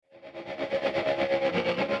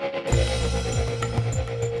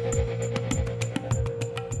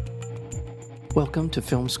Welcome to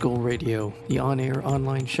Film School Radio, the on-air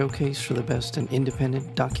online showcase for the best in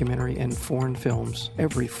independent documentary and foreign films,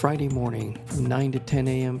 every Friday morning from 9 to 10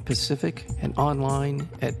 a.m. Pacific and online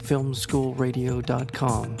at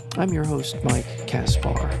filmschoolradio.com. I'm your host, Mike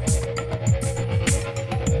Kaspar.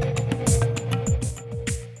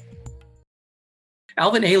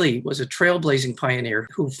 Alvin Ailey was a trailblazing pioneer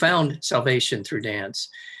who found salvation through dance.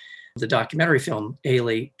 The documentary film,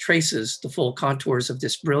 Ailey, traces the full contours of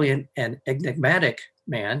this brilliant and enigmatic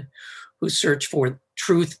man whose search for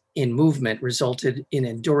truth in movement resulted in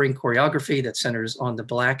enduring choreography that centers on the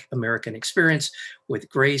Black American experience with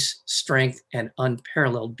grace, strength, and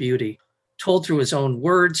unparalleled beauty. Told through his own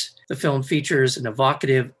words, the film features an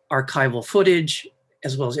evocative archival footage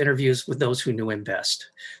as well as interviews with those who knew him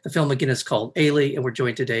best. The film again is called Ailey, and we're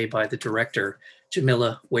joined today by the director,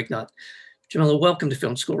 Jamila Wignot. Jamila, welcome to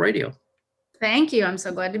Film School Radio. Thank you. I'm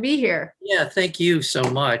so glad to be here. Yeah, thank you so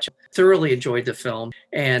much. Thoroughly enjoyed the film.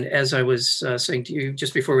 And as I was saying to you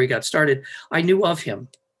just before we got started, I knew of him.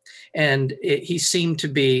 And he seemed to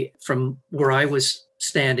be, from where I was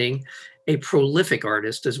standing, a prolific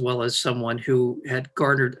artist, as well as someone who had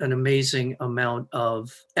garnered an amazing amount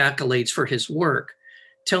of accolades for his work.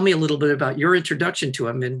 Tell me a little bit about your introduction to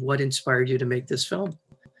him and what inspired you to make this film.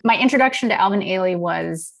 My introduction to Alvin Ailey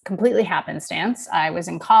was completely happenstance. I was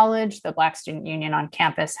in college. The Black Student Union on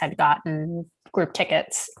campus had gotten group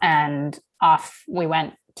tickets, and off we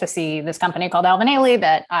went to see this company called Alvin Ailey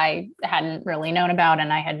that I hadn't really known about,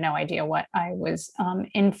 and I had no idea what I was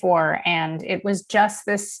in for. And it was just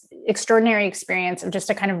this extraordinary experience of just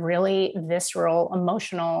a kind of really visceral,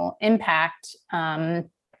 emotional impact. I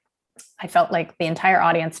felt like the entire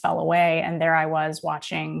audience fell away, and there I was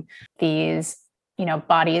watching these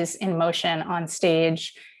bodies in motion on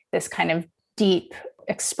stage, this kind of deep,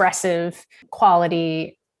 expressive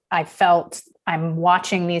quality. I felt I'm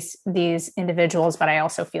watching these individuals, but I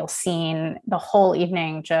also feel seen. The whole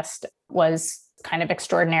evening just was kind of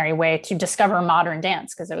extraordinary way to discover modern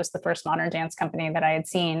dance, because it was the first modern dance company that I had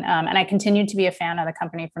seen. And I continued to be a fan of the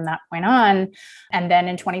company from that point on. And then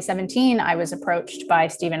in 2017, I was approached by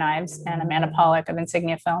Stephen Ives and Amanda Pollock of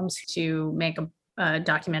Insignia Films to make a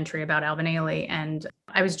documentary about Alvin Ailey. And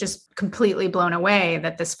I was just completely blown away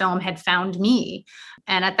that this film had found me.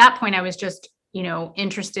 And at that point, I was just,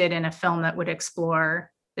 interested in a film that would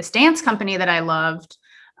explore this dance company that I loved.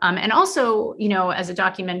 And also, as a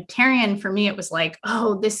documentarian, for me, it was like,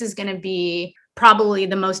 oh, this is going to be probably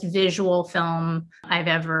the most visual film I've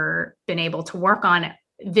ever been able to work on,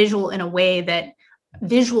 visual in a way that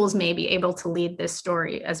visuals may be able to lead this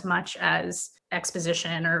story as much as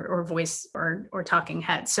exposition or voice or talking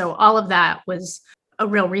head. So all of that was a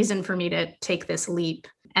real reason for me to take this leap.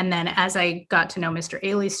 And then as I got to know Mr.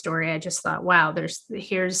 Ailey's story, I just thought, wow,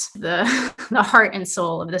 here's the heart and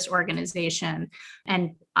soul of this organization.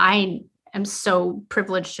 And I am so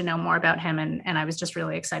privileged to know more about him. And I was just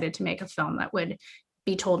really excited to make a film that would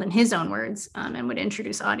be told in his own words and would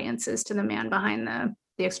introduce audiences to the man behind the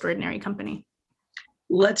extraordinary company.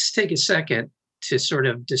 Let's take a second to sort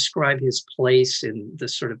of describe his place in the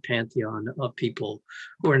sort of pantheon of people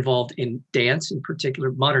who are involved in dance in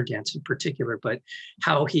particular, modern dance in particular, but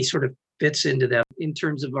how he sort of fits into that in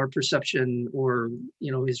terms of our perception or,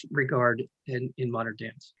 his regard in modern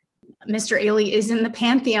dance. Mr. Ailey is in the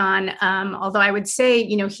pantheon, although I would say,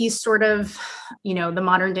 he's sort of, the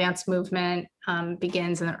modern dance movement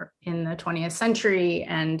begins in the 20th century,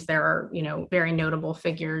 and there are, very notable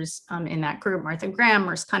figures in that group: Martha Graham,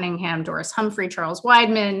 Merce Cunningham, Doris Humphrey, Charles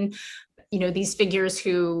Weidman. These figures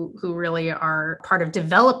who really are part of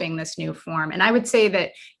developing this new form. And I would say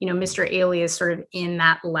that, Mr. Ailey is sort of in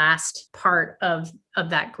that last part of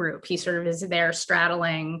that group. He sort of is there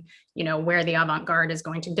straddling, where the avant-garde is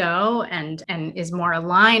going to go and is more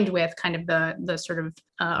aligned with kind of the sort of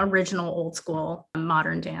original old school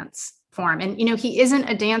modern dance form. And, he isn't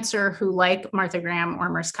a dancer who, like Martha Graham or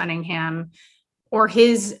Merce Cunningham or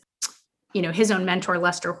his own mentor,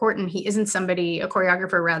 Lester Horton, he isn't a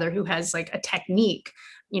choreographer rather, who has like a technique.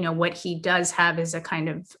 What he does have is a kind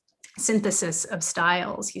of synthesis of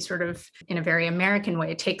styles. He sort of, in a very American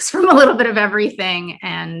way, takes from a little bit of everything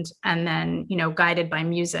and then, guided by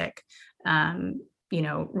music,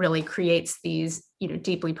 really creates these,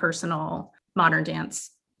 deeply personal modern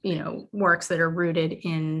dance, works that are rooted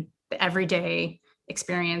in the everyday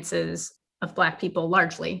experiences of Black people,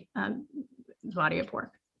 largely, body of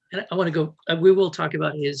work. And I want to go, we will talk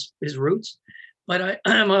about his roots, but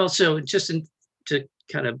I'm also to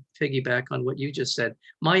kind of piggyback on what you just said.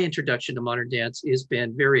 My introduction to modern dance has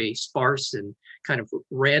been very sparse and kind of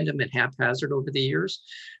random and haphazard over the years,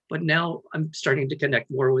 but now I'm starting to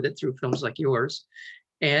connect more with it through films like yours.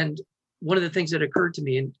 And one of the things that occurred to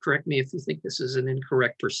me, and correct me if you think this is an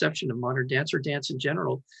incorrect perception of modern dance or dance in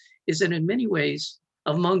general, is that in many ways,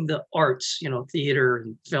 among the arts, theater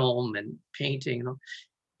and film and painting,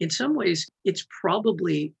 in some ways, it's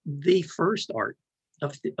probably the first art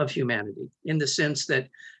of humanity, in the sense that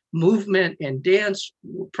movement and dance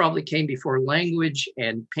probably came before language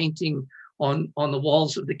and painting on the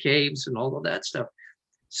walls of the caves and all of that stuff.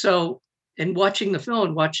 So, and watching the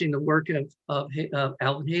film, watching the work of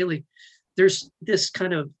Alvin Ailey, there's this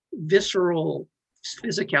kind of visceral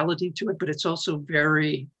physicality to it, but it's also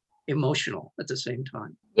very emotional at the same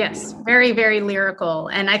time. Yes, very, very lyrical.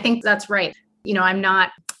 And I think that's right. I'm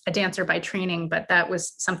not a dancer by training, but that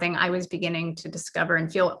was something I was beginning to discover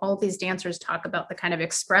and feel. All these dancers talk about the kind of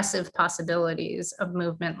expressive possibilities of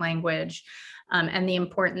movement language, and the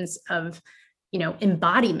importance of,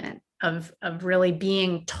 embodiment, of really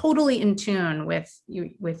being totally in tune with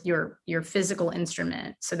your physical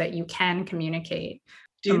instrument so that you can communicate.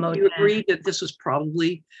 Do you agree that this was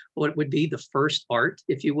probably what would be the first art,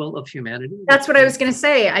 if you will, of humanity? That's what I was going to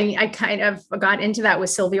say. I kind of got into that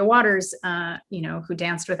with Sylvia Waters, who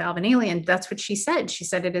danced with Alvin Ailey, and that's what she said. She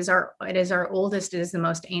said, it is our oldest, it is the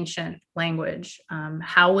most ancient language.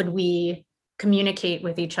 How would we communicate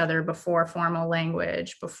with each other before formal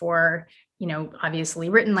language, before, obviously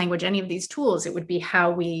written language, any of these tools? It would be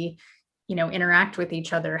how we, interact with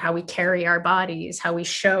each other, how we carry our bodies, how we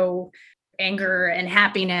show anger and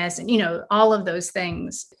happiness, and all of those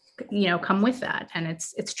things come with that. And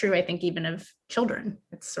it's true, I think, even of children.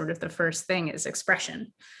 It's sort of the first thing is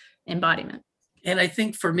expression, embodiment. And I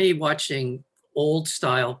think for me, watching old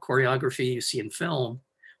style choreography you see in film,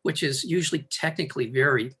 which is usually technically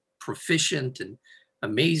very proficient and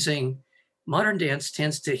amazing, modern dance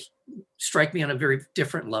tends to strike me on a very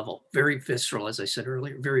different level, very visceral, as I said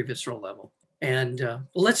earlier, very visceral level. And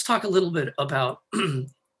let's talk a little bit about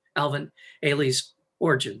Alvin Ailey's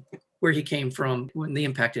origin, where he came from, and the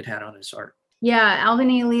impact it had on his art. Yeah, Alvin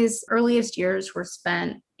Ailey's earliest years were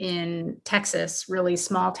spent in Texas, really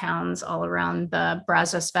small towns all around the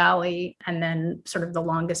Brazos Valley. And then sort of the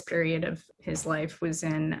longest period of his life was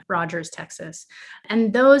in Rogers, Texas.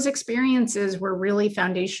 And those experiences were really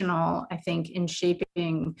foundational, I think, in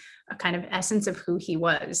shaping a kind of essence of who he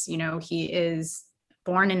was. He is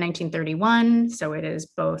born in 1931, so it is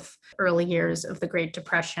both early years of the Great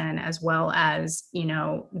Depression as well as,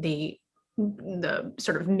 the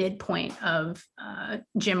sort of midpoint of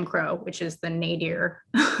Jim Crow, which is the nadir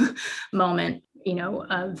moment,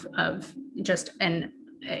 of just an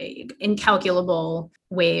incalculable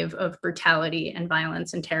wave of brutality and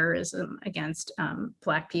violence and terrorism against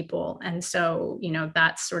Black people. And so,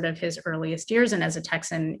 that's sort of his earliest years. And as a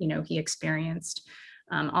Texan, he experienced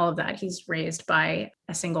all of that. He's raised by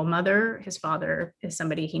a single mother. His father is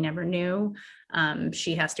somebody he never knew.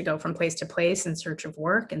 She has to go from place to place in search of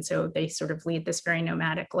work. And so they sort of lead this very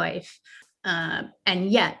nomadic life. And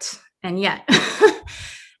yet,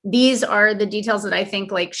 these are the details that I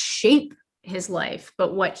think shape his life.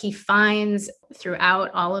 But what he finds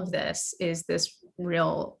throughout all of this is this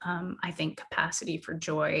real, I think, capacity for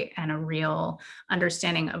joy and a real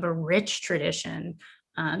understanding of a rich tradition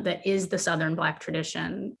that is the Southern Black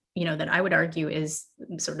tradition, that I would argue is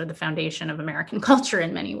sort of the foundation of American culture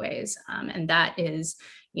in many ways. And that is,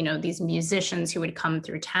 these musicians who would come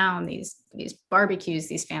through town, these barbecues,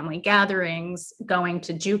 these family gatherings, going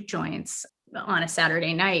to juke joints on a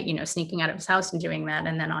Saturday night, sneaking out of his house and doing that.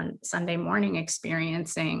 And then on Sunday morning,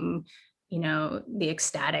 experiencing, the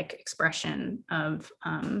ecstatic expression of,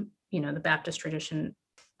 the Baptist tradition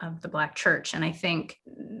of the Black church. And I think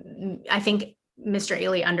Mr.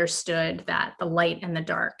 Ailey understood that the light and the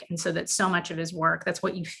dark. And so that so much of his work, that's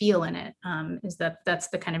what you feel in it, is that's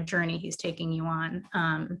the kind of journey he's taking you on.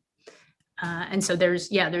 And so there's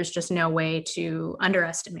just no way to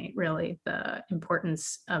underestimate really the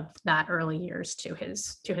importance of that early years to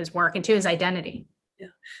his work and to his identity. Yeah,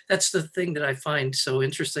 that's the thing that I find so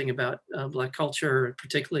interesting about Black culture,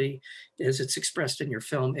 particularly as it's expressed in your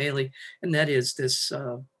film, Ailey, and that is this,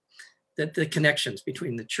 that the connections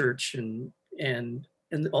between the church and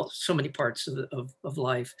so many parts of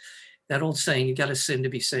life. That old saying, you got to sin to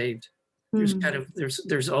be saved. There's kind of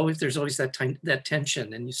there's always that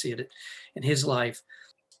tension, and you see it in his life.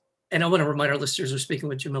 And I want to remind our listeners, we're speaking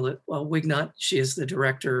with Jamila Wignot. She is the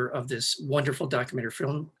director of this wonderful documentary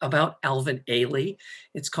film about Alvin Ailey.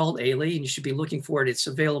 It's called Ailey, and you should be looking for it. It's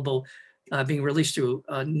available, being released through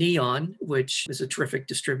Neon, which is a terrific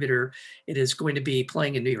distributor. It is going to be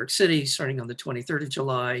playing in New York City starting on the 23rd of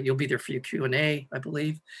July. You'll be there for your Q&A, I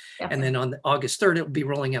believe. Definitely. And then on August 3rd, it will be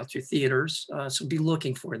rolling out through theaters. So be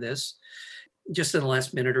looking for this. Just in the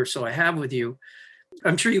last minute or so I have with you,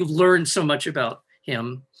 I'm sure you've learned so much about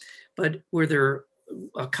him, but were there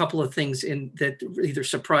a couple of things in that either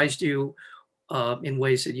surprised you in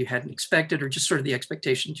ways that you hadn't expected, or just sort of the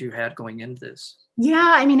expectations you had going into this?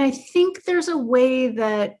 Yeah, I mean, I think there's a way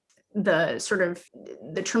that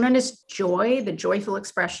the tremendous joy, the joyful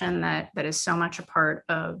expression that is so much a part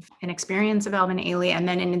of an experience of Alvin Ailey, and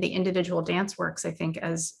then in the individual dance works, I think,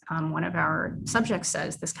 as one of our subjects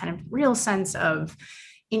says, this kind of real sense of,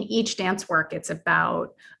 in each dance work, it's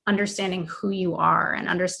about understanding who you are, and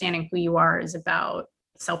understanding who you are is about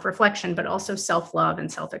self-reflection, but also self-love and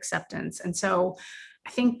self-acceptance. And so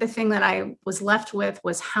I think the thing that I was left with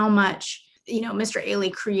was how much, Mr.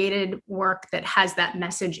 Ailey created work that has that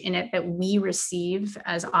message in it that we receive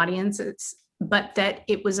as audiences, but that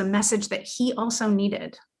it was a message that he also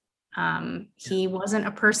needed. He wasn't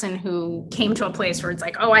a person who came to a place where it's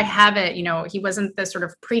like, oh, I have it. He wasn't the sort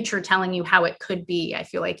of preacher telling you how it could be. I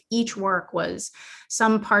feel like each work was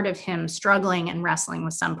some part of him struggling and wrestling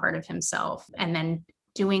with some part of himself, and then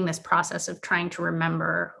doing this process of trying to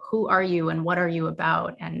remember who are you and what are you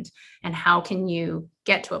about, and how can you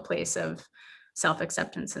get to a place of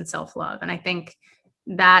self-acceptance and self-love. And I think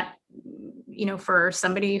that, for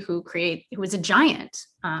somebody who was a giant,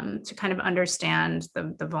 to kind of understand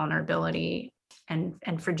the vulnerability and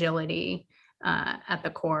fragility at the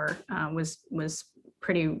core was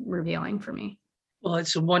pretty revealing for me. Well,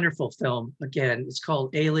 it's a wonderful film. Again, it's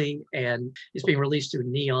called Ailey, and it's being released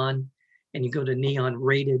through Neon. And you go to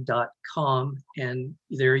neonrated.com, and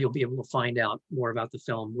there you'll be able to find out more about the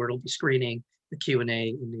film, where it'll be screening, the Q&A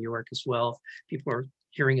in New York as well. People are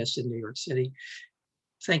hearing us in New York City.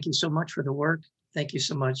 Thank you so much for the work. Thank you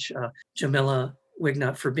so much, Jamila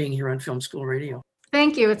Wignut, for being here on Film School Radio.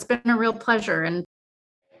 Thank you. It's been a real pleasure. And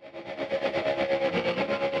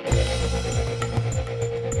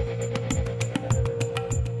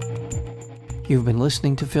You've been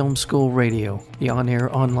listening to Film School Radio, the on-air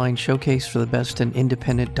online showcase for the best in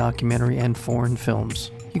independent documentary and foreign films.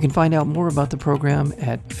 You can find out more about the program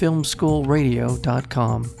at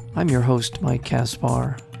filmschoolradio.com. I'm your host, Mike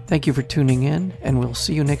Kaspar. Thank you for tuning in, and we'll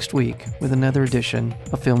see you next week with another edition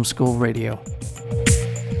of Film School Radio.